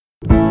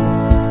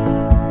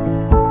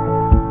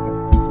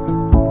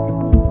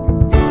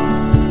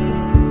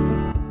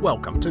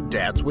Welcome to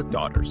Dads with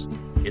Daughters.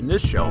 In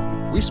this show,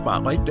 we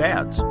spotlight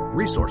dads,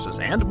 resources,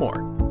 and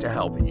more to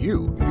help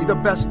you be the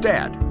best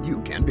dad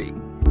you can be.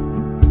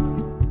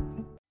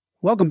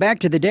 Welcome back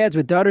to the Dads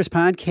with Daughters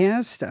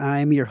podcast.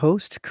 I'm your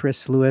host,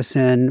 Chris Lewis,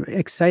 and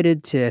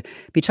excited to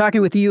be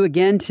talking with you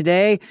again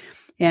today.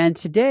 And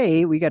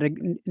today we got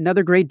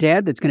another great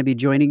dad that's going to be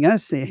joining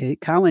us.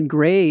 Colin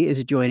Gray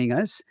is joining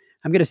us.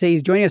 I'm going to say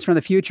he's joining us from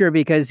the future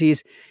because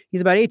he's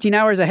about 18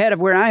 hours ahead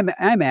of where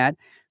I'm at,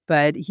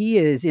 but he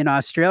is in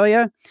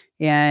Australia,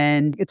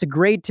 and it's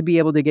great to be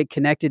able to get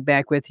connected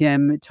back with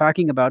him,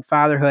 talking about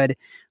fatherhood.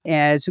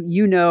 As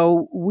you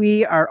know,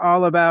 we are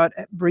all about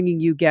bringing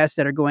you guests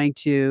that are going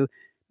to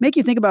make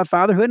you think about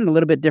fatherhood in a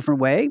little bit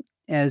different way,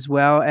 as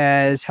well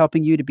as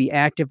helping you to be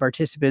active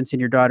participants in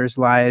your daughters'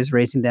 lives,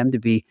 raising them to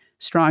be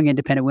strong,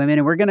 independent women.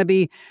 And we're going to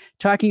be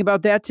talking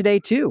about that today,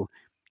 too.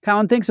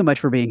 Colin, thanks so much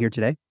for being here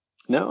today.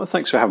 No,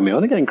 thanks for having me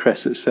on again,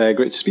 Chris. It's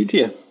great to speak to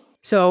you.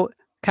 So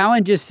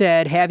Colin just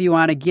said, have you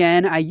on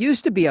again. I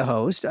used to be a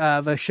host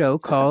of a show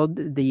called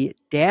The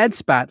Dad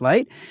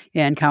Spotlight,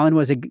 and Colin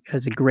was a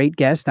great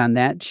guest on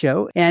that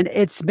show. And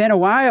it's been a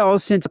while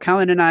since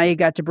Colin and I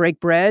got to break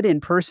bread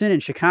in person in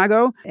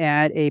Chicago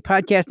at a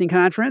podcasting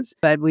conference,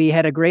 but we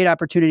had a great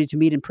opportunity to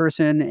meet in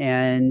person,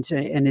 and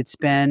it's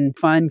been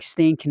fun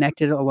staying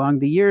connected along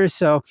the years.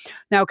 So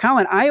now,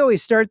 Colin, I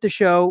always start the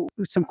show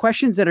with some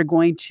questions that are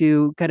going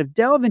to kind of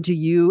delve into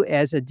you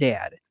as a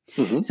dad.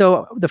 Mm-hmm.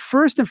 So the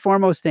first and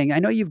foremost thing, I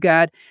know you've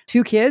got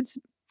two kids,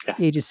 yes,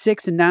 ages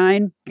 6 and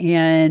 9,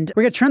 and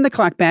we're going to turn the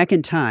clock back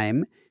in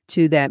time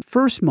to that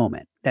first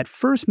moment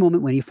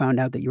when you found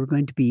out that you were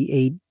going to be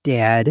a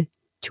dad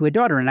to a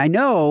daughter. And I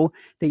know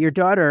that your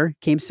daughter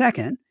came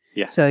second.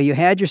 Yeah. So you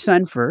had your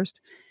son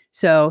first.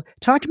 So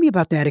talk to me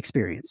about that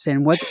experience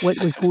and what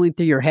was going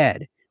through your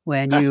head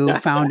when you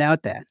found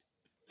out that.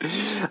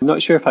 I'm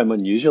not sure if I'm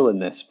unusual in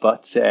this,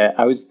 but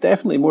I was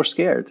definitely more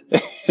scared.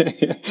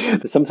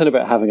 There's something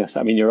about having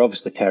you're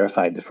obviously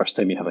terrified the first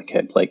time you have a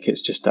kid. Like,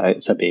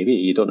 it's a baby.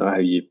 You don't know how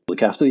you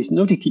look after these.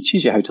 Nobody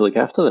teaches you how to look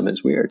after them.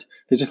 It's weird.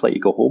 They just let you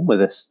go home with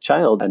this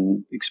child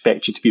and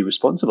expect you to be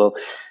responsible.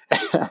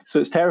 So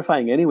it's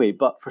terrifying anyway,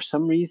 but for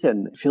some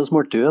reason, it feels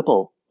more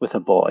doable with a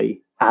boy,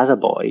 as a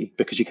boy,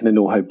 because you kind of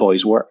know how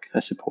boys work, I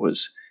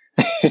suppose.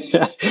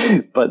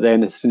 But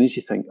then as soon as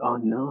you think, oh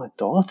no, a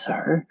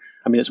daughter,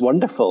 it's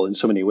wonderful in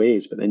so many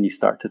ways, but then you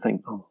start to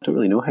think, oh, I don't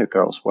really know how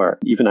girls work.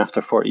 Even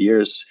after 40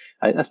 years,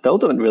 I still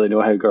don't really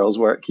know how girls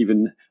work,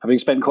 even having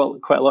spent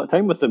quite a lot of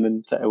time with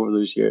them over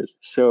those years.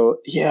 So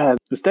yeah,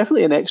 there's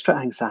definitely an extra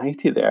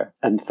anxiety there,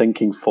 and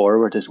thinking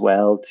forward as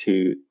well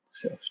to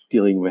sort of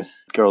dealing with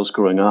girls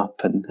growing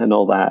up and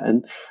all that.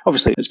 And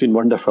obviously it's been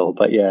wonderful,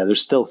 but yeah,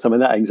 there's still some of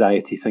that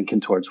anxiety thinking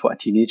towards what a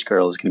teenage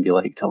girl is going to be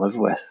like to live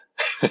with.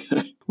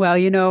 Well,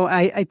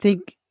 I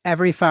think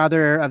every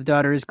father of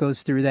daughters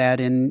goes through that.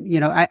 And,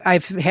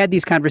 I've had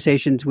these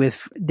conversations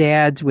with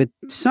dads with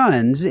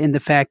sons, in the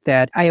fact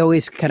that I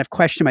always kind of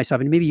question myself,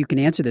 and maybe you can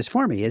answer this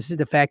for me, is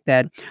the fact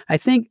that I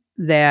think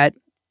that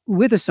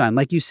with a son,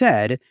 like you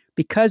said,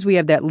 because we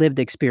have that lived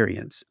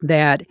experience,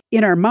 that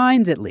in our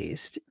minds at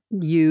least,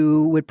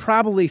 you would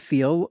probably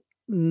feel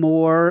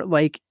more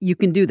like you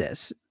can do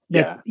this,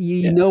 that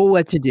you know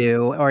what to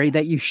do, or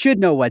that you should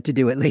know what to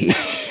do at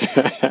least.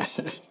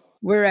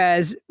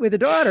 Whereas with a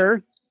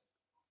daughter,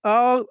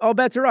 all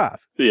bets are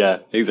off. Yeah,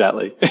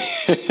 exactly.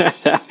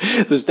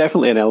 There's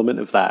definitely an element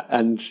of that.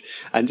 And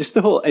just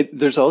the whole,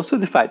 there's also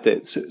the fact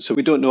that, so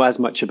we don't know as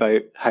much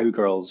about how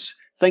girls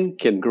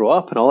think and grow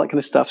up and all that kind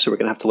of stuff. So we're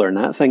going to have to learn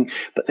that thing.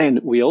 But then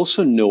we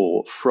also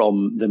know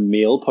from the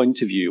male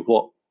point of view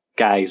what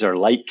guys are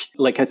like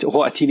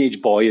what a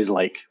teenage boy is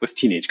like with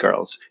teenage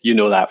girls. You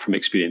know that from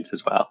experience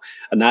as well.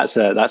 And that's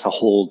a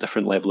whole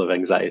different level of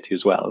anxiety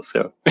as well.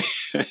 So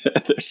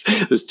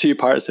there's two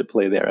parts at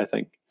play there, I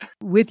think.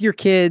 With your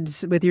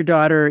kids, with your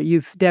daughter,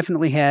 you've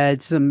definitely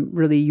had some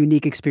really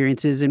unique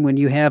experiences. And when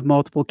you have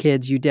multiple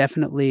kids, you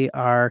definitely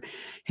are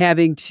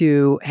having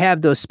to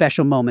have those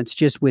special moments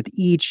just with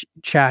each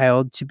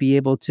child to be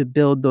able to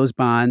build those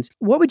bonds.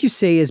 What would you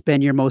say has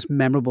been your most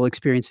memorable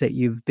experience that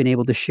you've been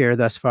able to share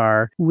thus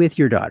far with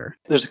your daughter?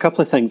 There's a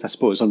couple of things, I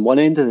suppose. On one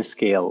end of the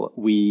scale,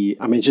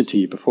 I mentioned to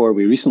you before,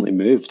 we recently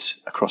moved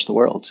across the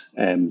world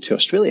to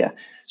Australia.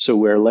 So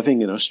we're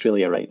living in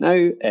Australia right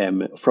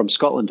now, from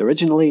Scotland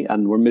originally,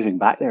 and we're moving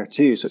back there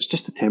too. So it's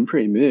just a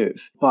temporary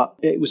move. But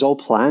it was all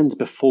planned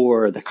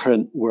before the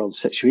current world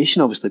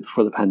situation, obviously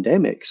before the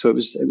pandemic. So it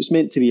was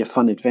meant to be a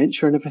fun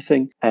adventure and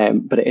everything.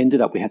 But it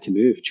ended up we had to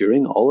move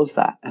during all of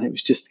that. And it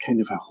was just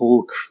kind of a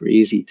whole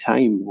crazy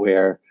time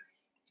where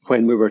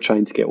when we were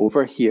trying to get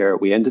over here,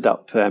 we ended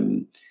up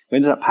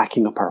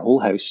packing up our whole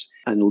house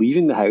and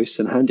leaving the house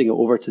and handing it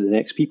over to the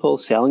next people,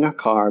 selling our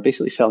car,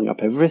 basically selling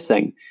up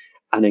everything,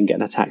 and then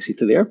getting a taxi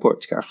to the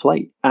airport to get our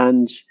flight.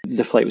 And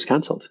the flight was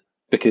cancelled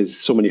because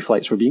so many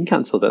flights were being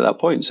cancelled at that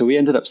point. So we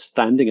ended up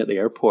standing at the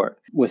airport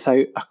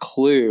without a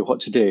clue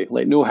what to do.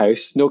 Like, no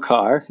house, no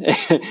car.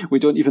 We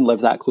don't even live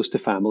that close to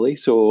family.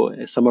 So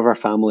some of our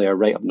family are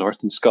right up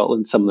north in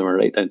Scotland. Some of them are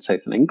right down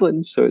south in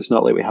England. So it's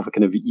not like we have a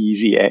kind of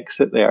easy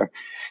exit there.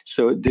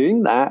 So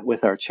doing that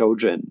with our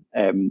children,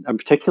 and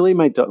particularly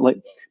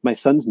my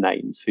son's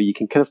 9, so you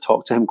can kind of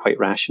talk to him quite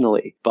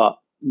rationally. But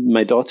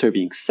my daughter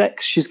being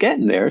 6, she's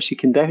getting there. You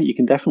can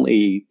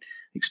definitely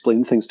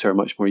explain things to her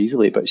much more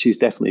easily, but she's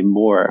definitely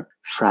more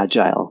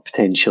fragile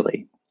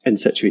potentially in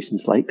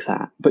situations like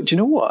that. But do you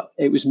know what?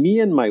 It was me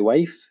and my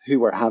wife who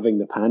were having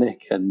the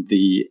panic and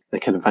the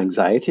kind of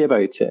anxiety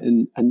about it.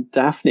 And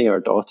Daphne, our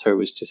daughter,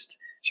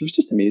 she was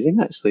just amazing,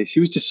 actually. She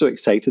was just so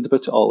excited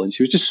about it all. And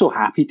she was just so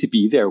happy to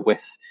be there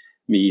with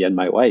me and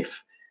my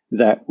wife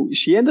that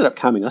she ended up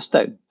calming us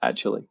down,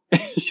 actually.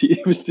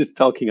 She was just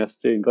talking us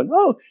through and going,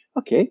 oh,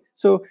 okay,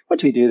 so what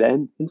do we do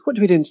then? And what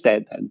do we do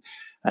instead then?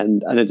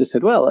 And I just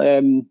said, well,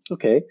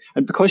 okay.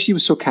 And because she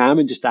was so calm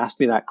and just asked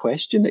me that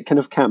question, it kind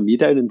of calmed me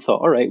down and thought,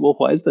 all right, well,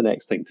 what is the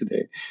next thing to do?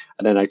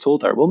 And then I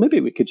told her, well,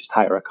 maybe we could just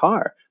hire a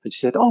car. And she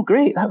said, oh,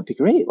 great, that would be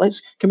great.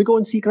 Can we go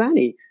and see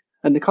Granny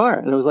in the car?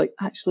 And I was like,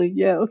 actually,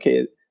 yeah,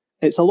 okay.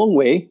 It's a long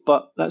way,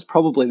 but that's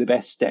probably the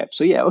best step.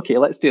 So yeah, okay,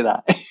 let's do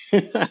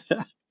that.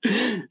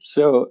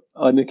 So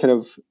on the kind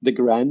of the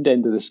grand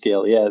end of the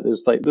scale, yeah,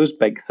 there's like those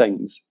big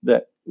things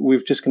that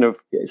we've just kind of,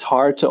 it's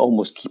hard to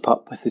almost keep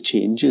up with the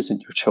changes in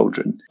your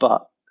children.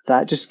 But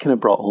that just kind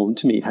of brought home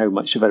to me how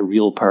much of a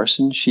real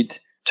person she'd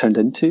turned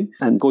into,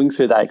 and going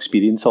through that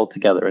experience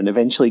altogether and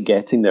eventually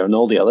getting there and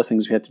all the other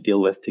things we had to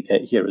deal with to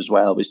get here as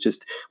well was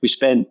just, we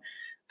spent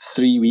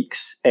 3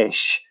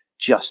 weeks-ish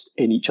just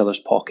in each other's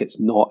pockets,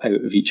 not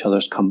out of each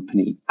other's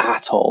company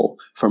at all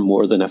for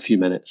more than a few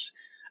minutes.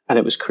 And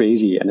it was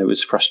crazy and it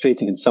was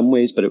frustrating in some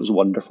ways, but it was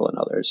wonderful in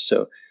others.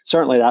 So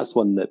certainly that's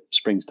one that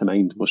springs to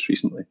mind most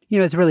recently. You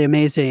know, it's really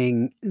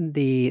amazing,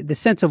 the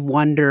sense of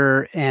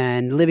wonder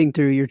and living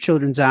through your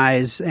children's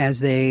eyes as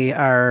they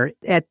are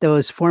at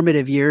those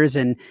formative years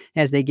and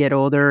as they get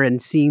older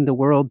and seeing the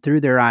world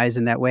through their eyes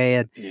in that way.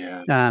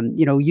 And,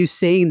 you know, you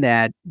saying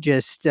that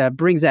just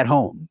brings that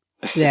home,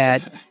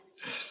 that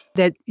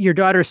that your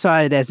daughter saw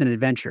it as an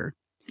adventure.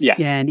 Yes.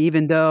 And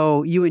even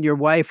though you and your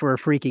wife were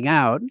freaking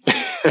out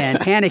and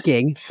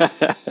panicking,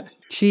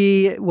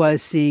 she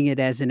was seeing it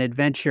as an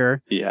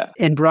adventure,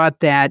 and brought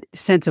that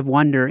sense of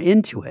wonder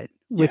into it,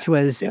 which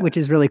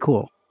is really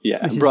cool. Yeah,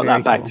 and brought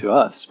that back to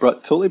us.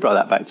 Totally brought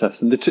that back to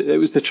us. And it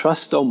was the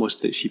trust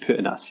almost that she put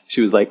in us.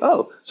 She was like,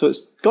 oh, so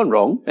it's gone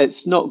wrong.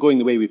 It's not going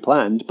the way we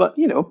planned, but,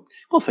 you know,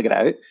 we'll figure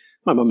it out.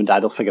 My mum and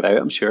dad will figure it out,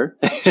 I'm sure.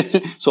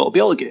 So it'll be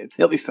all good.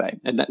 It'll be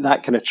fine. And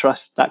that kind of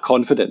trust, that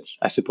confidence,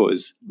 I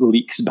suppose,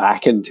 leaks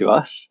back into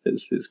us.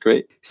 It's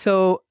great.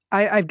 So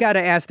I've got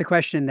to ask the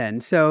question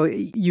then. So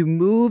you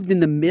moved in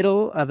the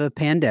middle of a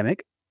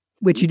pandemic,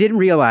 which you didn't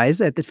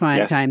realize at the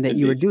time that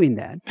you were doing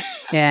that.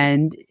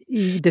 And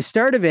the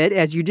start of it,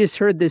 as you just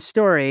heard this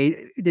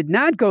story, did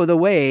not go the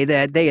way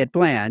that they had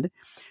planned.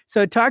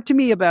 So talk to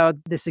me about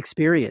this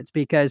experience,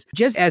 because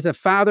just as a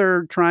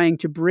father trying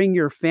to bring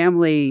your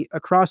family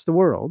across the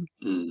world,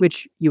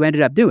 which you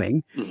ended up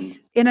doing,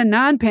 in a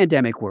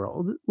non-pandemic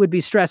world would be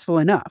stressful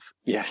enough.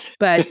 Yes.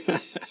 But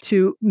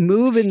to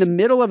move in the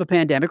middle of a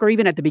pandemic or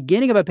even at the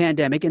beginning of a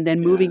pandemic and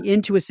then moving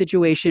into a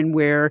situation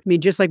where, I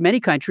mean, just like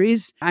many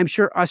countries, I'm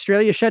sure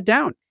Australia shut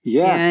down.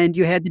 Yeah. And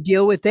you had to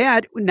deal with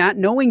that, not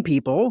knowing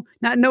people,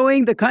 not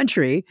knowing the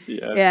country,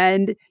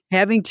 and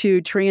having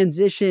to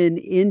transition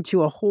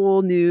into a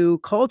whole new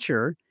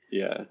culture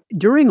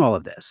during all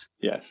of this.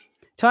 Yes.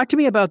 Talk to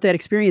me about that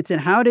experience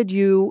and how did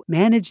you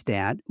manage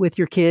that with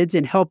your kids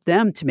and help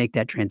them to make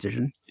that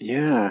transition?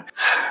 Yeah.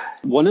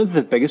 One of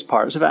the biggest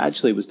parts of it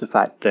actually was the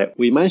fact that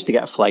we managed to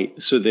get a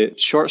flight. So the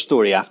short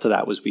story after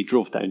that was we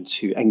drove down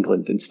to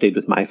England and stayed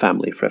with my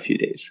family for a few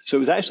days. So it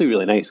was actually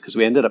really nice because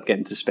we ended up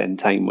getting to spend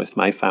time with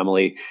my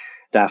family.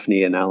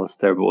 Daphne and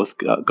Alistair both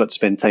got to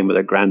spend time with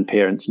their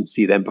grandparents and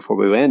see them before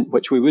we went,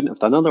 which we wouldn't have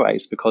done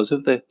otherwise because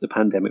of the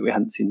pandemic. We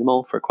hadn't seen them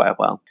all for quite a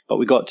while, but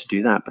we got to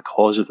do that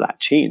because of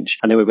that change.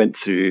 And then we went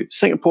through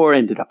Singapore,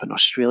 ended up in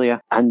Australia.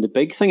 And the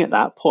big thing at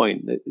that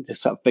point, the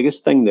sort of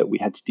biggest thing that we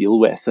had to deal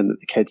with and that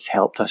the kids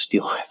helped us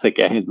deal with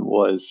again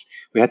was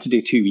we had to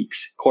do 2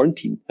 weeks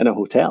quarantine in a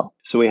hotel.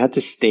 So we had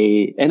to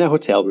stay in a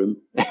hotel room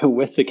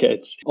with the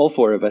kids, all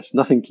 4 of us,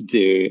 nothing to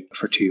do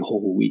for 2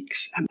 whole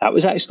weeks. And that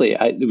was actually,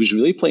 it was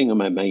really playing on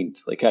my mind.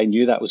 Like I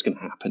knew that was going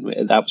to happen.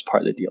 That was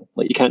part of the deal.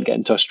 Like you can't get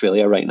into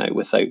Australia right now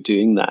without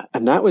doing that.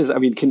 And that was, I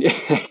mean, can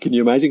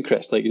you imagine,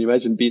 Chris? Like, can you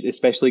imagine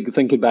especially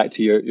thinking back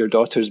to your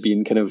daughters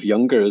being kind of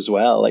younger as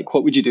well? Like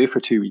what would you do for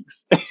 2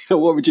 weeks?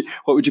 What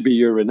would be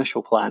your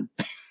initial plan?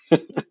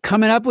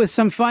 Coming up with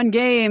some fun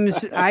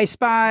games. I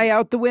Spy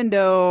out the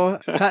window.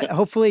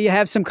 Hopefully you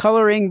have some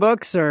coloring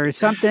books or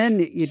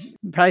something. You'd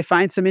probably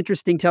find some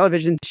interesting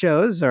television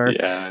shows, or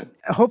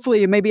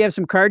hopefully you maybe have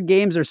some card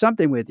games or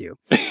something with you.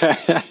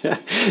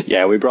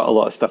 Yeah, we brought a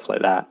lot of stuff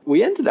like that.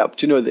 We ended up,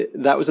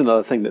 that was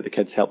another thing that the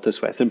kids helped us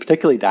with, and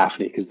particularly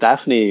Daphne, because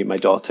Daphne, my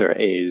daughter,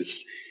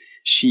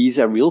 she's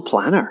a real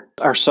planner.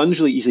 Our son's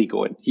really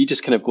easygoing. He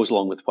just kind of goes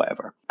along with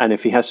whatever. And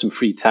if he has some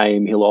free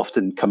time, he'll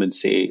often come and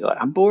say, like,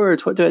 I'm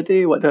bored. What do I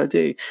do? What do I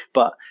do?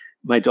 But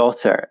my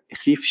daughter,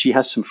 see if she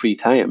has some free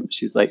time.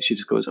 She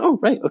just goes, oh,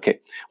 right, okay.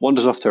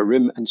 Wanders off to her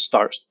room and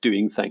starts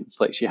doing things.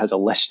 Like she has a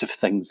list of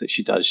things that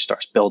she does. She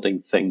starts building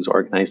things,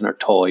 organizing her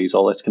toys,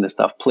 all this kind of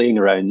stuff, playing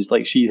around.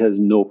 Like she has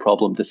no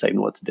problem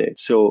deciding what to do.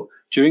 So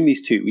during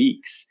these 2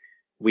 weeks,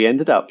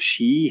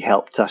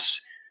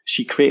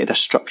 she created a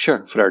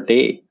structure for our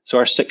day. So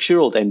our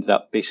 6-year-old ended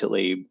up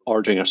basically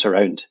ordering us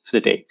around for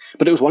the day.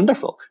 But it was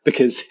wonderful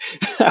because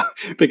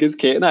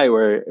Kate and I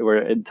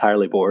were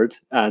entirely bored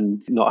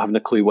and not having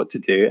a clue what to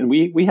do. And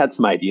we had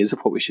some ideas of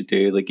what we should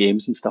do, like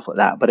games and stuff like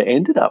that. But it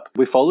ended up,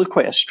 we followed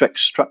quite a strict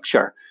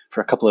structure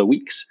for a couple of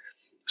weeks.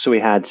 So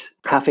we had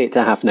 8:30 to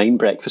 9:30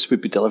 breakfast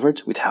would be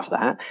delivered. We'd have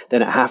that.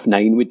 Then at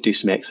 9:30 we'd do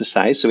some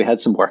exercise. So we had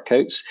some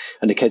workouts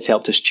and the kids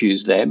helped us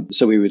choose them.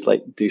 So we would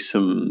like do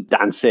some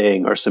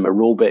dancing or some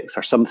aerobics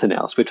or something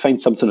else. We'd find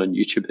something on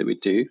YouTube that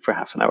we'd do for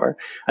half an hour.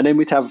 And then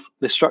we'd have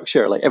the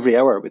structure, like every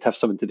hour we'd have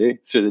something to do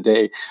through the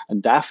day.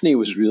 And Daphne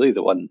was really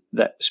the one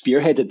that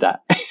spearheaded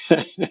that.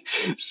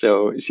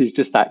 So she's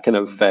just that kind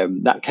of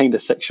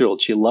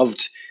 6-year-old. She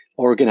loved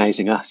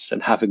organizing us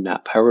and having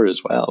that power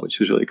as well, which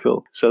was really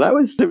cool. So that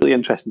was a really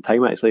interesting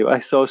time, actually. I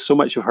saw so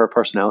much of her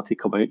personality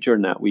come out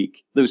during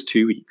those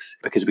 2 weeks,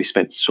 because we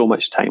spent so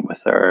much time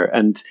with her.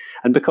 And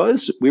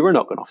because we were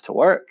not going off to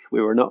work,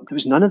 there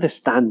was none of the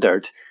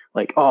standard,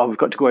 like, oh, we've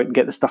got to go out and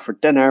get the stuff for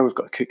dinner, we've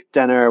got to cook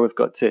dinner, we've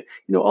got to,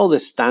 all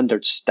this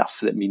standard stuff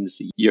that means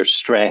that you're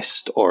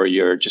stressed or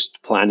you're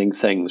just planning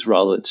things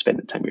rather than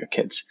spending time with your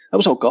kids. That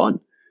was all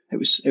gone. It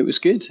was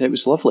good. It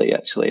was lovely,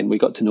 actually, and we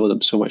got to know them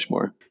so much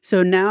more.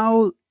 So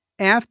now,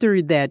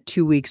 after that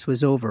 2 weeks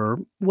was over,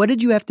 what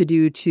did you have to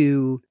do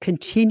to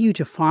continue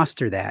to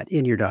foster that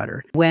in your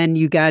daughter when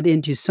you got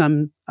into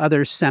some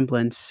other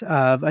semblance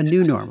of a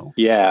new normal?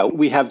 Yeah,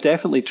 we have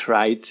definitely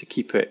tried to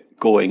keep it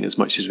going as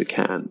much as we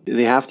can.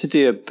 They have to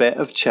do a bit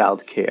of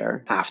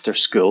childcare after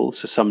school,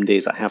 so some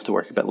days I have to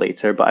work a bit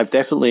later, but I've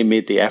definitely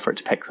made the effort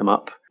to pick them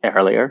up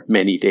earlier,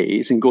 many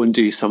days, and go and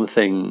do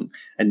something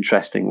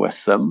interesting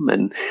with them.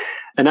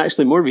 And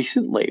actually, more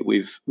recently,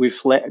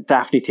 we've let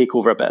Daphne take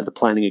over a bit of the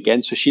planning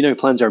again, so she now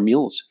plans our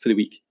meals for the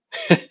week.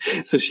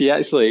 So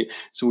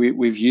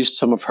we've used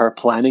some of her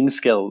planning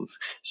skills.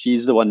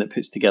 She's the one that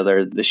puts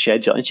together the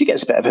schedule, and she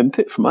gets a bit of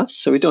input from us.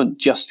 So we don't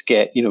just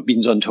get,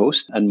 beans on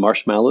toast and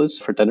marshmallows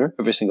for dinner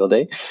every single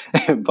day,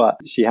 but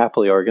she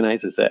happily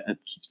organizes it and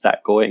keeps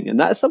that going. And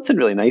that's something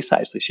really nice,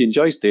 actually. She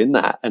enjoys doing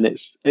that, and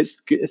it's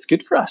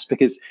good for us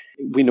because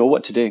we know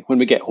what to do. When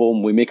we get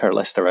home, we make our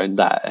list around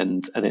that,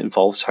 and it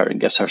involves her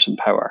and gives her some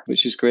power,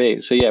 which is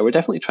great. So yeah, we're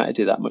definitely trying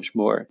to do that much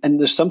more. And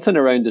there's something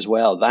around as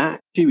well,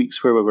 that 2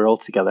 weeks where we were all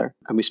together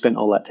and we spent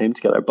all that time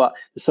together. But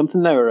there's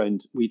something now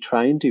around, we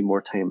try and do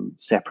more time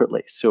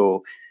separately.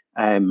 So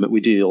we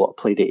do a lot of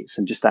play dates,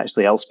 and just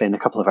actually I'll spend a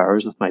couple of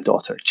hours with my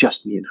daughter,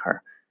 just me and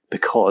her,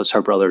 because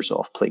her brother's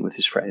off playing with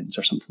his friends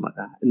or something like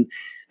that. And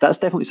that's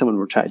definitely something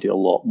we're trying to do a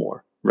lot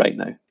more right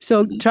now.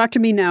 So talk to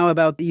me now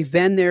about, you've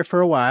been there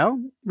for a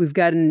while. We've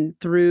gotten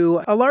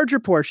through a larger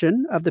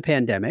portion of the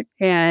pandemic,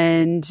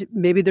 and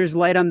maybe there's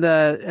light at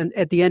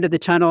the end of the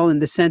tunnel, in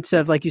the sense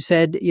of, like you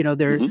said,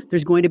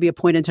 there's going to be a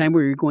point in time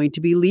where you're going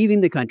to be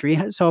leaving the country.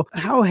 So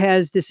how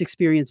has this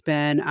experience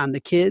been on the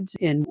kids,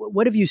 and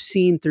what have you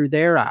seen through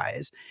their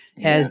eyes?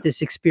 Has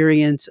this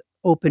experience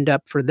opened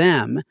up for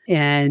them,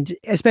 and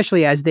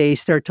especially as they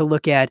start to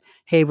look at,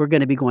 hey, we're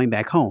going to be going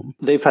back home?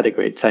 They've had a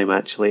great time,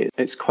 actually.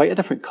 It's quite a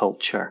different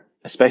culture,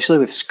 especially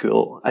with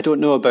school. I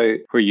don't know about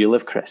where you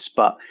live, Chris,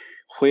 but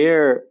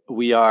where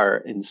we are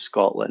in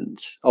Scotland,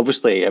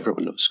 obviously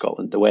everyone knows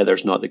Scotland, the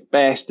weather's not the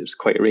best. It's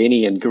quite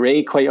rainy and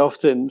grey quite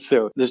often.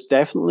 So there's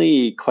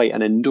definitely quite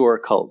an indoor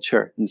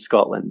culture in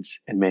Scotland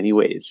in many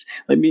ways.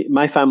 Like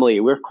my family,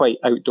 we're quite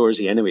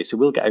outdoorsy anyway, so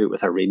we'll get out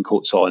with our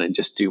raincoats on and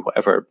just do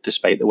whatever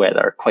despite the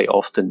weather quite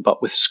often.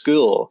 But with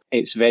school,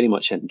 it's very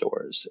much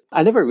indoors.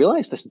 I never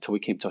realised this until we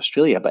came to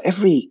Australia, but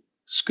every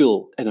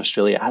school in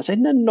Australia has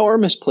an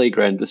enormous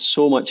playground with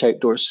so much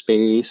outdoor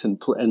space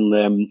and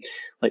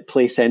like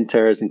play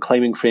centres and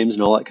climbing frames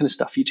and all that kind of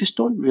stuff. You just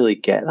don't really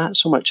get that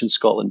so much in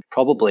Scotland,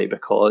 probably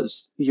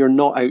because you're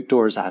not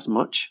outdoors as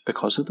much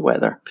because of the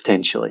weather,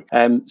 potentially.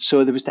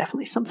 So there was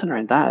definitely something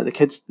around that. The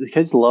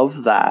kids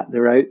love that.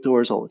 They're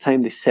outdoors all the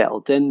time. They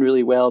settled in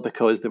really well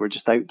because they were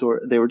just out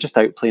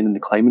playing in the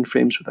climbing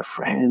frames with their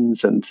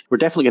friends, and we're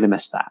definitely going to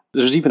miss that.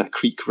 There's even a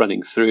creek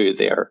running through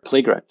their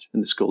playground in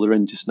the school they're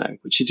in just now,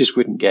 which you just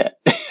wouldn't get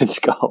in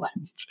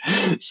Scotland.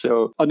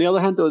 So on the other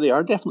hand, though, they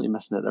are definitely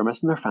missing it. They're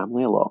missing their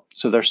family a lot.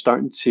 So they're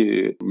starting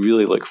to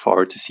really look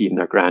forward to seeing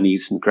their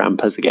grannies and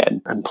grandpas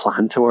again and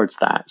plan towards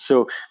that.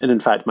 So, and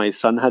in fact, my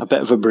son had a bit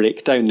of a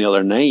breakdown the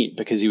other night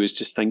because he was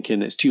just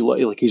thinking it's too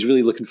late. Like, he's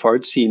really looking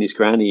forward to seeing his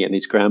granny and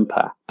his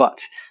grandpa,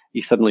 but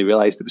he suddenly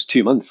realized it was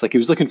 2 months. Like he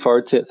was looking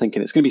forward to it,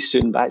 thinking it's going to be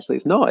soon, but actually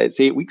it's not. It's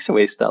 8 weeks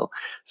away still.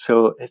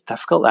 So it's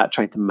difficult that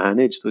trying to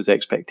manage those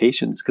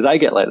expectations, because I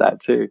get like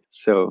that too.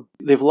 So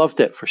they've loved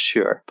it for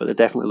sure, but they're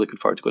definitely looking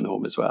forward to going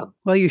home as well.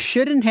 Well, you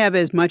shouldn't have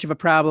as much of a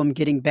problem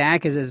getting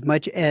back as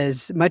much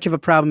of a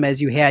problem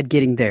as you had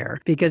getting there,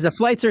 because the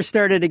flights are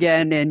started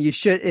again, and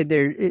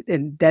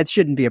and that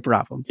shouldn't be a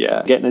problem.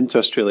 Yeah, getting into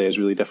Australia is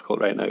really difficult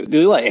right now.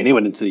 They let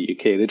anyone into the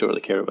UK. They don't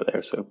really care over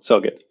there, so it's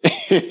all good.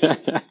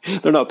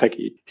 They're not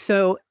picky.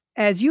 So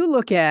as you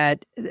look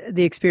at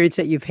the experience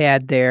that you've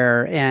had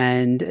there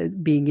and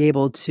being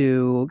able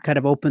to kind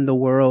of open the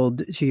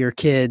world to your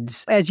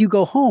kids, as you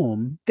go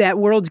home, that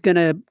world's going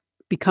to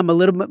become a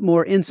little bit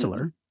more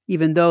insular.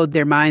 Even though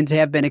their minds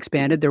have been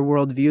expanded, their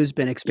worldview's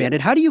been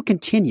expanded. How do you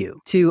continue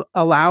to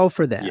allow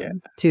for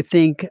them to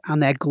think on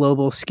that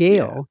global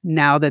scale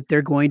now that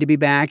they're going to be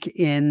back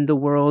in the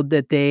world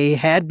that they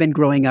had been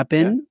growing up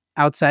in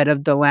outside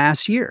of the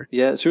last year?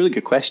 Yeah, it's a really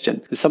good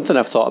question. It's something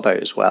I've thought about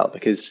as well,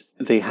 because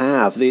they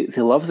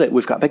love that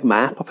we've got a big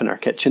map up in our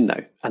kitchen now,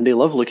 and they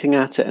love looking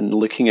at it and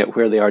looking at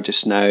where they are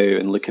just now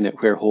and looking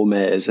at where home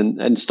is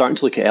and starting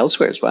to look at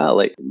elsewhere as well.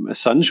 Like my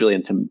son's really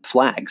into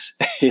flags.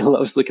 He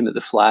loves looking at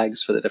the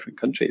flags for the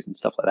different countries and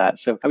stuff like that.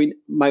 So, I mean,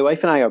 my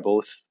wife and I are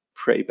both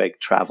pretty big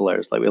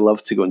travelers. Like we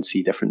love to go and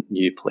see different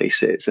new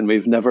places, and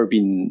we've never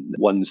been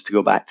ones to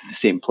go back to the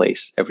same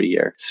place every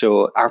year.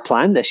 So our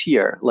plan this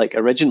year, like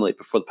originally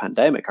before the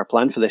pandemic, our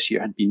plan for this year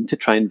had been to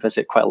try and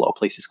visit quite a lot of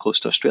places close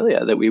to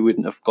Australia that we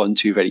wouldn't have gone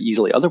to very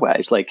easily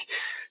otherwise, like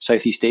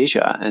Southeast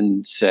Asia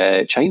and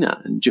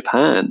China and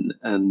Japan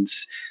and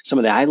some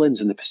of the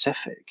islands in the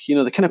Pacific, you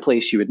know, the kind of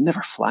place you would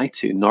never fly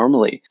to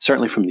normally,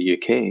 certainly from the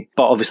UK.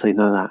 But obviously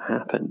none of that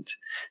happened.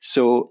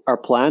 So our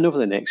plan over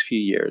the next few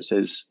years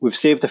is we've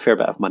saved a fair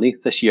bit of money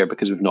this year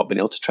because we've not been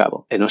able to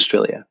travel in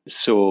Australia.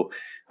 So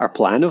our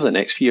plan over the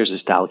next few years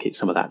is to allocate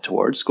some of that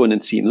towards going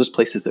and seeing those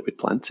places that we'd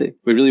plan to.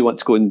 We really want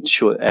to go and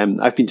show,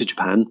 I've been to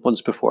Japan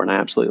once before and I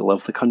absolutely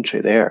love the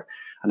country there.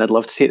 And I'd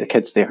love to take the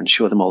kids there and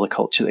show them all the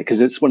culture there,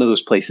 because it's one of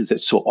those places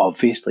that's so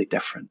obviously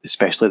different,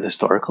 especially the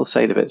historical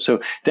side of it.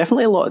 So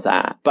definitely a lot of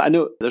that. But I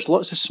know there's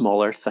lots of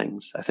smaller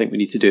things I think we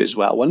need to do as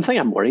well. One thing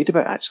I'm worried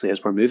about actually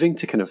is we're moving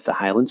to kind of the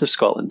Highlands of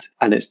Scotland,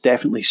 and it's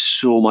definitely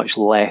so much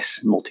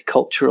less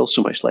multicultural,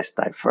 so much less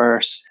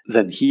diverse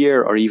than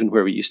here or even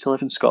where we used to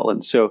live in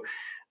Scotland. So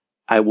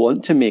I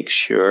want to make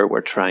sure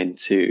we're trying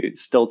to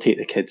still take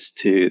the kids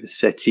to the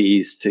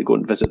cities to go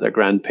and visit their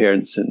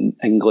grandparents in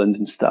England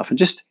and stuff, and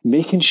just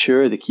making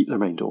sure they keep their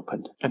mind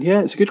open. And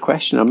yeah, it's a good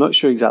question. I'm not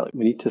sure exactly.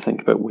 We need to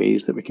think about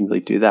ways that we can really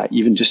do that,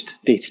 even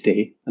just day to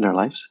day in our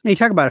lives. Now you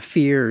talk about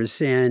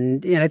fears,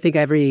 and I think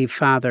every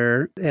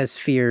father has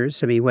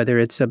fears. I mean, whether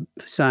it's a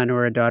son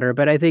or a daughter,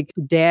 but I think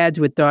dads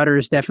with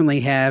daughters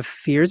definitely have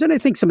fears. And I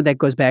think some of that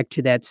goes back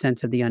to that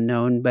sense of the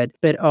unknown, but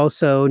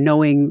also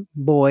knowing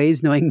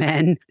boys, knowing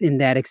men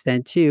in that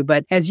extent too.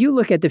 But as you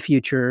look at the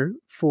future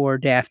for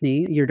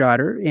Daphne, your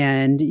daughter,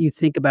 and you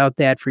think about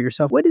that for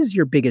yourself, what is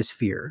your biggest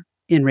fear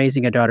in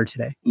raising a daughter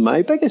today?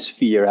 My biggest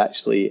fear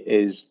actually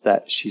is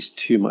that she's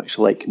too much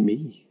like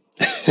me.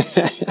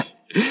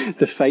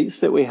 The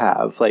fights that we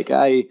have, like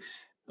I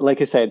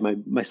said,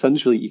 my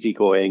son's really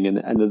easygoing,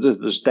 and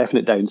there's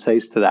definite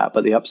downsides to that.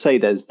 But the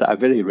upside is that I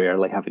very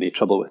rarely have any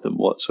trouble with him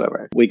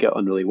whatsoever. We get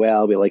on really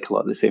well. We like a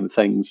lot of the same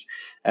things.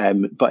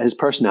 But his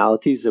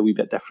personality is a wee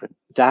bit different.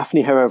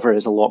 Daphne, however,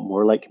 is a lot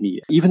more like me.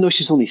 Even though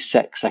she's only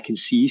 6, I can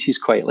see she's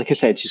quite, like I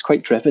said, she's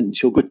quite driven.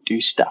 She'll go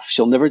do stuff.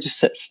 She'll never just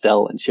sit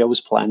still, and she's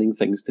always planning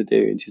things to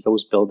do, and she's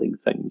always building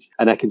things.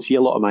 And I can see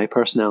a lot of my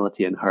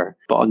personality in her.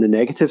 But on the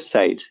negative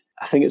side,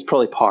 I think it's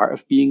probably part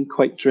of being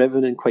quite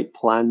driven and quite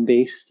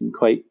plan-based and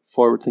quite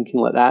forward-thinking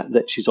like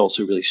that she's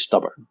also really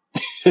stubborn,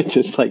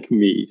 just like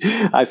me.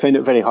 I find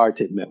it very hard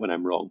to admit when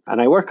I'm wrong.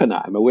 And I work on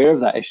that. I'm aware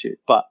of that issue,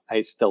 but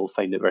I still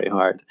find it very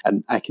hard.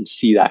 And I can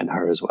see that in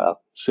her as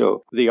well.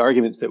 So the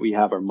arguments that we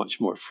have are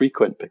much more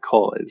frequent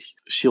because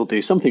she'll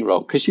do something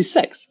wrong, because she's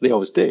 6. They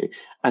always do.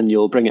 And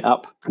you'll bring it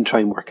up and try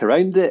and work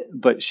around it,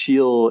 but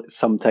she'll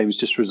sometimes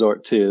just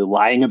resort to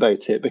lying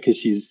about it because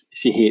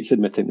she hates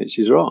admitting that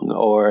she's wrong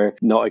or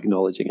not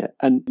acknowledging it.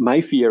 And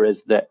my fear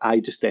is that I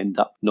just end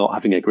up not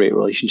having a great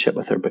relationship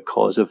with her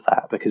because of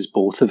that, because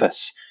both of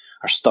us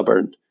are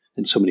stubborn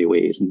in so many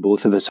ways, and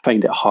both of us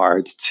find it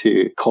hard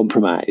to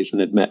compromise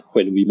and admit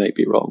when we might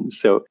be wrong.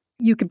 So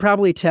you can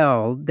probably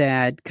tell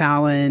that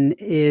Colin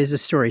is a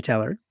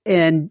storyteller,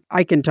 and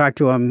I can talk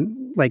to him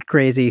like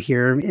crazy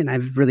here, and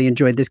I've really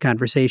enjoyed this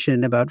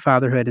conversation about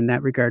fatherhood in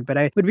that regard. But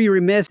I would be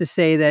remiss to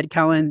say that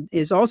Colin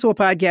is also a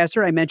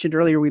podcaster. I mentioned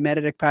earlier we met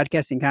at a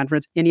podcasting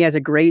conference, and he has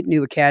a great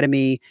new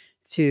academy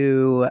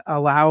to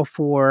allow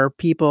for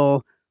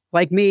people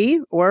like me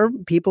or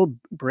people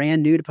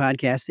brand new to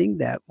podcasting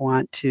that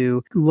want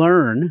to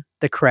learn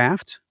the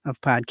craft of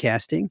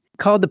podcasting,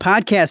 called the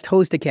Podcast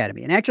Host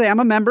Academy. And actually,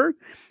 I'm a member,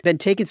 been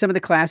taking some of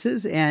the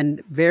classes,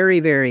 and very,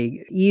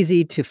 very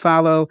easy to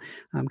follow.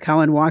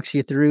 Colin walks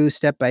you through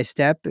step by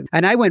step.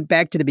 And I went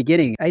back to the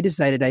beginning. I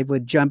decided I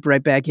would jump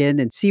right back in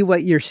and see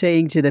what you're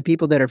saying to the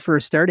people that are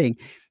first starting,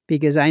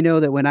 because I know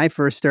that when I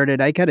first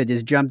started, I kind of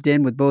just jumped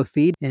in with both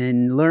feet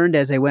and learned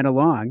as I went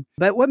along.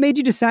 But what made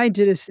you decide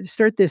to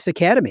start this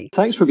academy?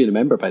 Thanks for being a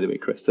member, by the way,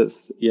 Chris.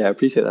 I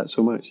appreciate that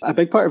so much. A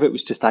big part of it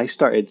was just I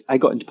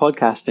got into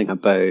podcasting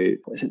about,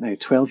 what is it now,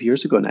 12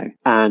 years ago now.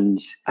 And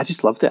I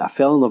just loved it. I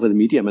fell in love with the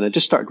medium and I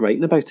just started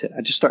writing about it.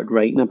 I just started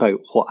writing about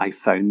what I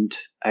found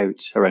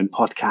out around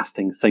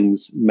podcasting,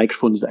 things,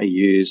 microphones that I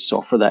use,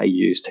 software that I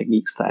use,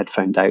 techniques that I'd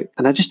found out.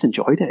 And I just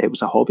enjoyed it. It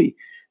was a hobby.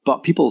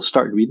 But people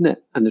started reading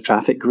it and the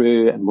traffic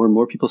grew and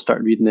more people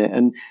started reading it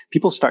and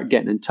people started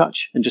getting in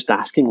touch and just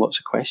asking lots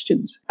of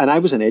questions. And I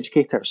was an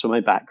educator, so my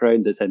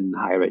background is in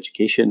higher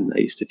education.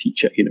 I used to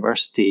teach at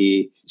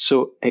university.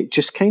 So it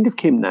just kind of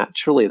came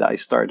naturally that I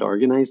started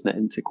organizing it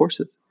into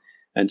courses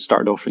and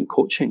started offering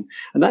coaching.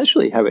 And that's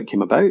really how it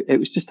came about. It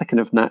was just a kind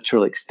of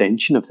natural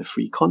extension of the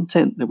free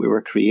content that we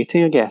were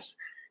creating, I guess,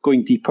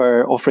 going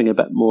deeper, offering a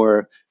bit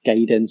more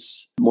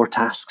guidance, more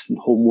tasks and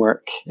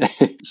homework.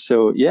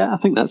 So yeah, I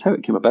think that's how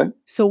it came about.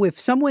 So if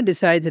someone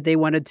decides that they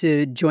wanted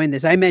to join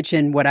this, I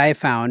mentioned what I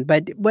found,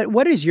 but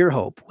what is your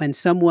hope when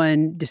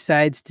someone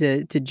decides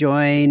to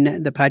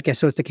join the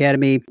Podcast Host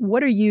Academy?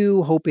 What are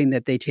you hoping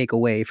that they take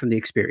away from the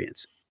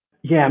experience?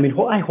 Yeah, I mean,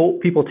 what I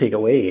hope people take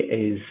away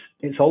is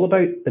it's all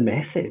about the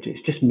message.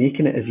 It's just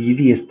making it as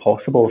easy as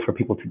possible for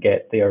people to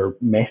get their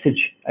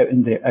message out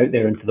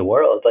there into the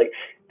world. Like,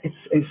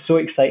 it's so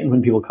exciting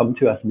when people come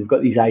to us and they've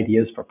got these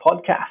ideas for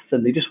podcasts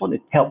and they just want to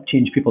help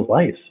change people's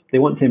lives. They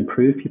want to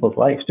improve people's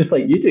lives, just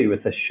like you do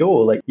with this show.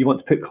 Like, you want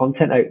to put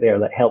content out there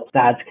that helps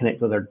dads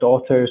connect with their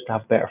daughters, to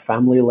have a better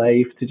family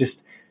life, to just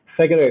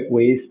figure out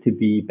ways to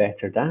be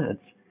better dads.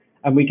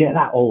 And we get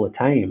that all the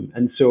time.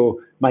 And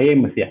so my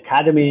aim with the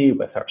Academy,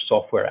 with our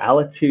software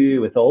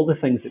Alitu, with all the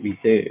things that we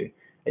do,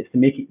 is to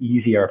make it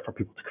easier for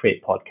people to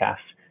create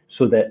podcasts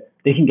so that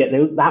they can get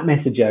that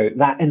message out,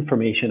 that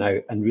information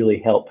out, and really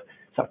help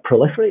sort of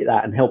proliferate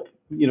that and help,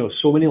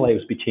 so many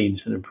lives be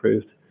changed and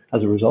improved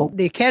as a result.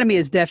 The Academy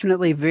is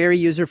definitely very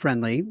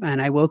user-friendly,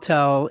 and I will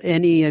tell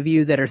any of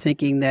you that are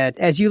thinking that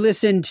as you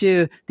listen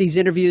to these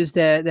interviews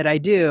that I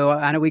do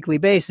on a weekly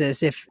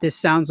basis, if this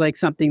sounds like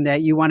something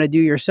that you want to do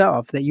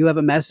yourself, that you have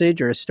a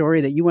message or a story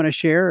that you want to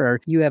share,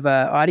 or you have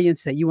an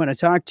audience that you want to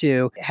talk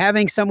to,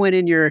 having someone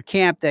in your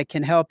camp that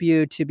can help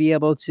you to be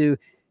able to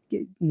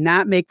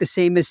not make the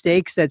same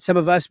mistakes that some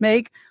of us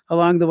make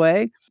along the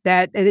way,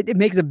 that it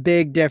makes a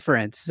big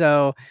difference.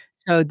 So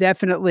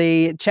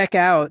definitely check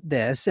out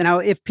this. And now,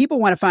 if people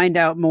want to find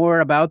out more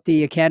about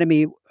the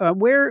Academy,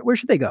 where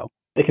should they go?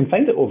 They can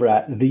find it over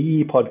at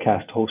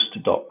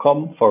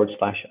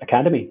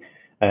thepodcasthost.com/academy.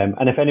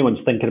 And if anyone's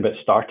thinking about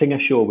starting a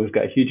show, we've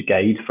got a huge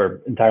guide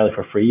entirely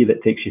for free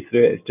that takes you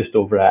through it. It's just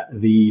over at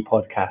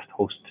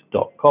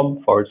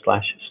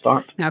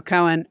thepodcasthost.com/start. Now,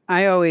 Colin,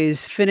 I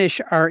always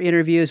finish our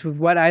interviews with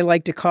what I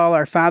like to call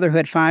our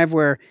Fatherhood 5,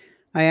 where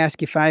I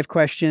ask you 5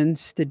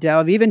 questions to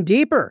delve even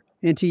deeper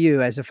into you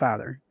as a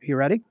father. Are you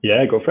ready?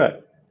 Yeah, go for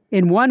it.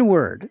 In one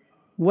word,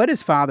 what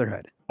is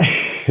fatherhood?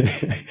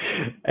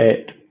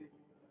 It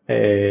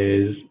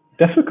is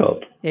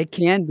difficult. It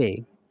can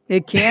be.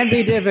 It can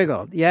be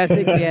difficult. Yes,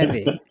 it can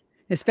be,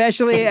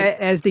 especially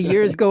as the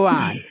years go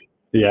on.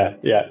 Yeah.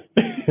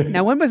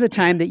 Now, when was a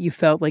time that you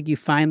felt like you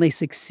finally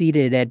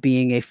succeeded at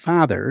being a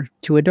father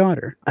to a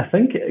daughter? I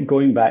think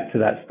going back to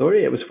that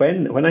story, it was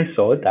when I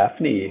saw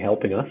Daphne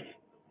helping us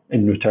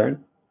in return,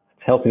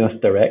 helping us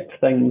direct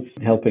things,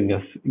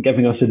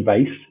 giving us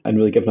advice and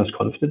really giving us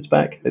confidence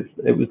back.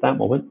 It was that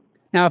moment.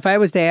 Now, if I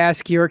was to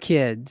ask your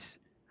kids,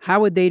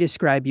 how would they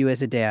describe you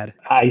as a dad?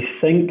 I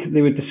think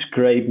they would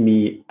describe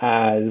me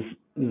as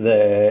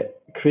the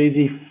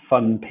crazy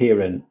fun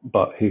parent,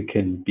 but who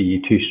can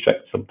be too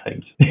strict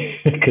sometimes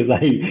because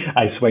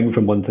I swing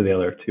from one to the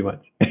other too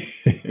much.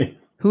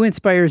 Who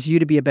inspires you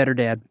to be a better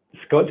dad?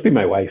 It's got to be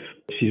my wife.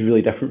 She's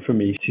really different from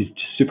me. She's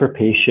super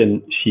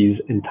patient. She's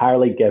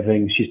entirely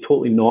giving. She's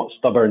totally not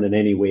stubborn in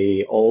any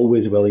way,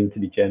 always willing to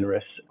be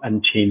generous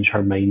and change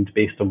her mind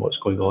based on what's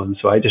going on.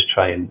 So I just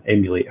try and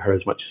emulate her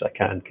as much as I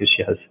can because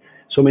she has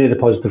so many of the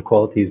positive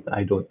qualities that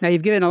I don't. Now,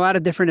 you've given a lot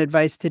of different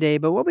advice today,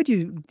 but what would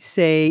you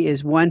say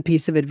is one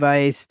piece of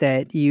advice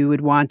that you would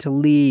want to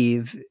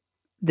leave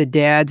the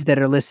dads that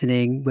are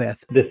listening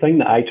with? The thing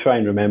that I try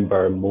and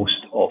remember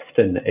most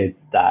often is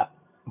that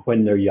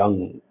when they're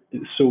young,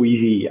 it's so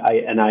easy.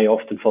 I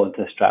often fall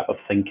into this trap of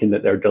thinking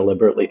that they're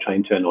deliberately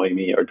trying to annoy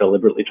me or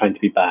deliberately trying to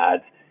be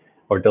bad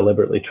or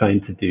deliberately trying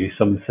to do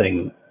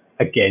something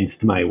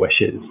against my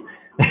wishes.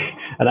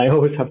 And I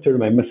always have to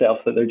remind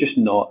myself that they're just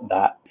not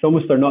that. It's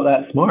almost they're not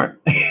that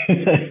smart.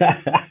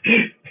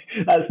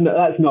 That's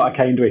not a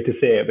kind way to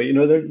say it, but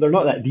they're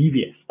not that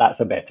devious. That's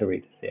a better way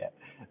to say it.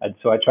 And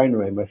so I try and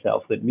remind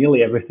myself that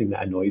nearly everything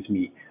that annoys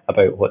me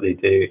about what they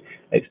do,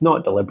 it's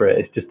not deliberate.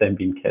 It's just them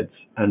being kids,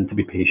 and to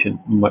be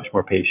patient, much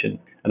more patient.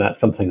 And that's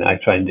something that I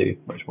try and do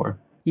much more.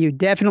 You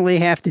definitely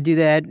have to do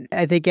that.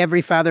 I think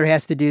every father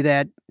has to do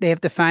that. They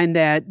have to find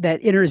that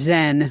inner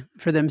zen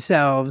for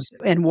themselves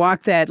and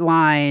walk that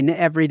line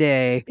every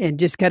day and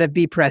just kind of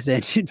be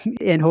present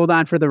and hold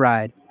on for the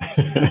ride.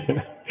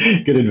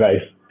 Good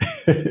advice.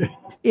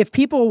 If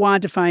people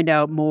want to find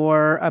out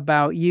more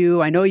about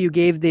you, I know you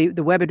gave the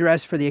web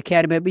address for the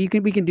Academy, but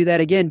we can do that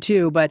again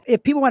too. But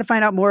if people want to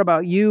find out more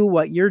about you,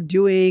 what you're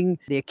doing,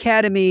 the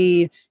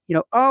Academy,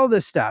 all the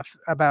stuff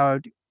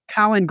about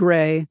Colin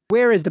Gray,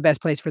 where is the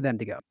best place for them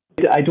to go?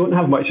 I don't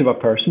have much of a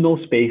personal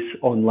space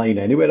online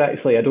anywhere,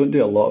 actually. I don't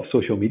do a lot of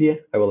social media,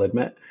 I will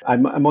admit.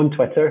 I'm on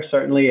Twitter,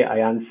 certainly. I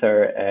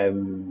answer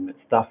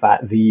stuff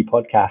at the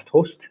podcast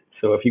host.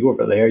 So if you go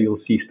over there,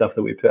 you'll see stuff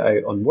that we put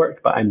out on work,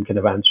 but I'm kind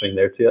of answering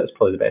there too. That's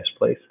probably the best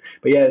place.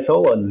 But yeah, it's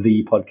all on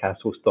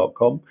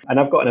thepodcasthost.com. And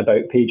I've got an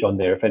about page on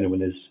there if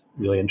anyone is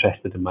really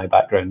interested in my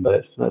background,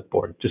 but that's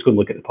boring. Just go and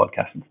look at the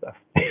podcast and stuff.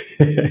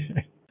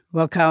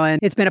 Well, Colin,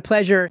 it's been a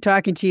pleasure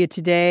talking to you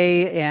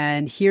today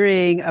and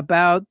hearing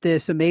about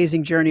this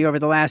amazing journey over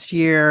the last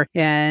year.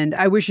 And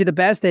I wish you the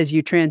best as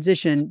you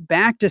transition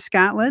back to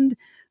Scotland.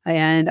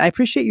 And I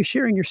appreciate you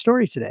sharing your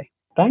story today.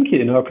 Thank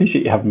you. I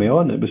appreciate you having me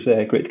on. It was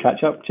great to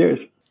catch up. Cheers.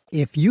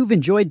 If you've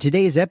enjoyed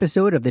today's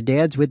episode of the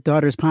Dads with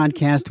Daughters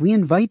podcast, we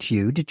invite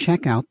you to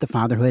check out the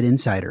Fatherhood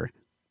Insider.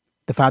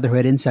 The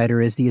Fatherhood Insider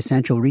is the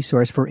essential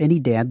resource for any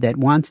dad that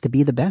wants to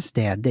be the best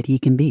dad that he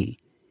can be.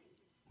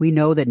 We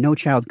know that no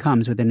child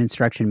comes with an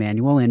instruction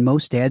manual, and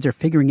most dads are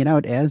figuring it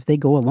out as they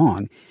go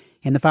along.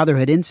 And the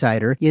Fatherhood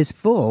Insider is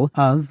full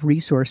of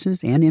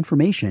resources and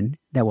information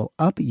that will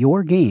up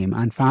your game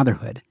on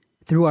fatherhood.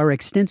 Through our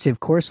extensive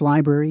course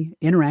library,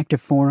 interactive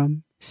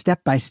forum,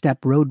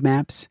 step-by-step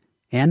roadmaps,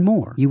 and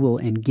more, you will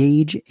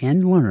engage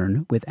and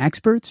learn with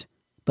experts,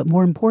 but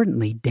more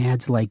importantly,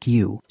 dads like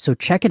you. So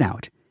check it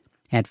out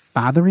at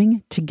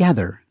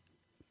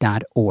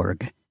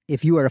fatheringtogether.org.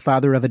 If you are a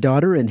father of a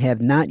daughter and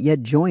have not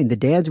yet joined the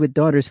Dads with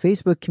Daughters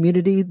Facebook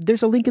community,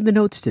 there's a link in the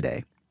notes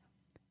today.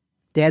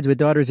 Dads with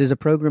Daughters is a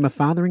program of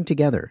Fathering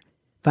Together.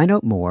 Find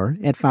out more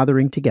at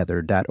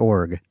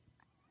fatheringtogether.org.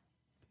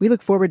 We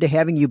look forward to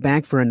having you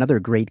back for another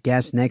great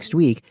guest next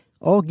week,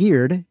 all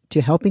geared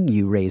to helping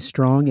you raise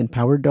strong,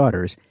 empowered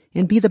daughters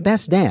and be the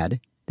best dad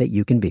that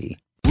you can be.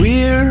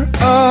 We're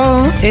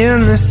all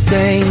in the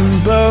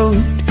same boat,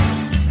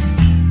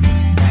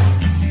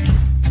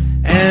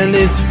 and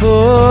it's full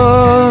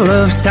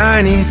of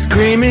tiny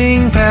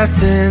screaming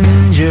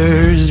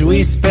passengers.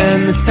 We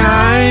spend the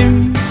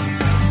time,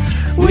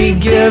 we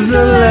give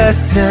the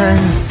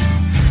lessons,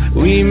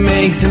 we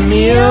make the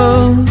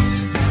meals,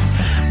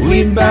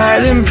 we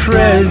buy them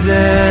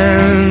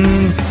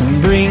presents.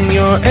 Bring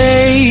your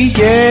A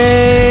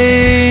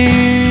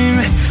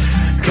game,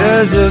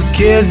 'cause those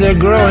kids are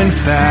growing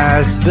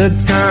fast. The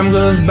time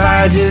goes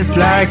by just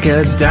like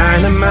a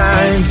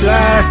dynamite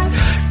blast.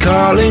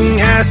 Calling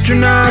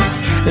astronauts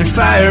and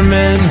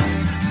firemen,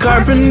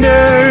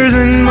 carpenters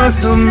and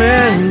muscle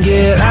men.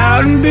 Get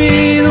out and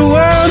be the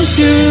world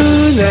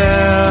to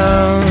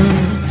them.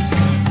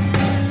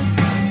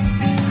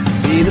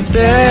 Be the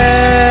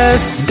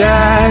best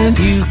dad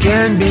you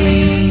can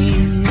be.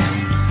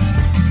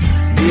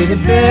 Be the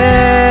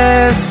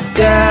best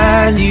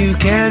dad you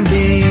can be.